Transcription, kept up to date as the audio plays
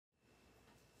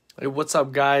Hey, what's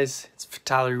up, guys? It's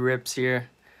Fatality Rips here.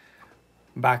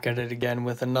 Back at it again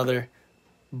with another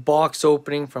box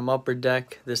opening from Upper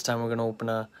Deck. This time we're gonna open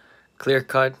a clear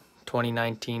cut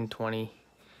 2019-20.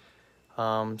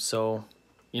 So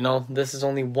you know, this is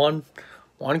only one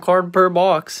card per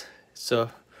box. It's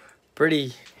a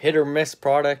pretty hit or miss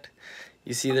product.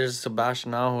 You see, there's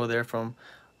Sebastian Aho there from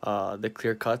the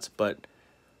clear cuts, but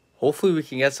hopefully we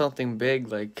can get something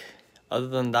big. Like, other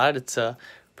than that, it's a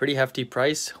pretty hefty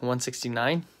price,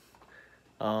 $169.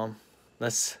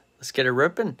 Let's get it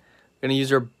ripping. Gonna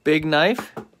use our big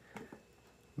knife,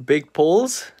 big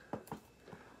pulls.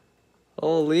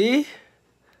 Holy,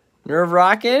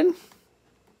 nerve-wracking.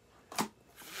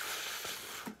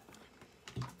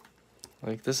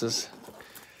 Like, this is,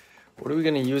 what are we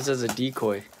gonna use as a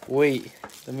decoy? Wait,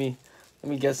 let me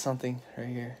get something right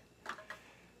here.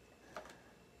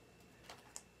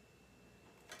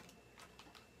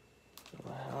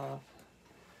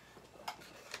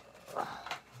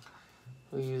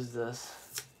 We use this.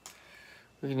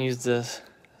 We can use this.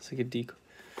 It's like a decoy.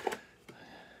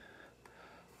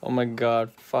 Oh my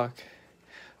god, fuck.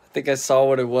 I think I saw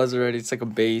what it was already. It's like a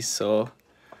base, so.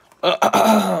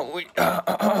 Yeah,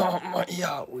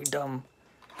 we dumb.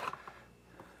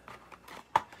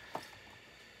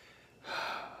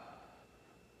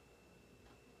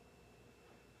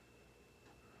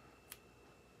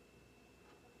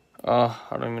 Oh,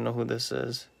 I don't even know who this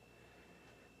is.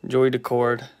 Joey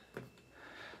Decord.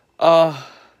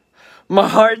 My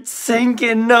heart's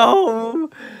sinking. No,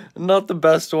 not the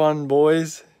best one,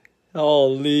 boys.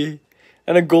 Holy.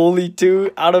 And a goalie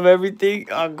too, out of everything.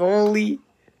 A goalie.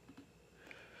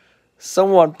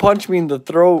 Someone punch me in the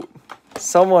throat.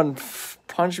 Someone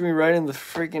punch me right in the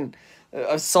freaking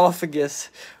esophagus.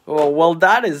 Oh, well,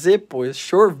 that is it, boys.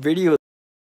 Short video.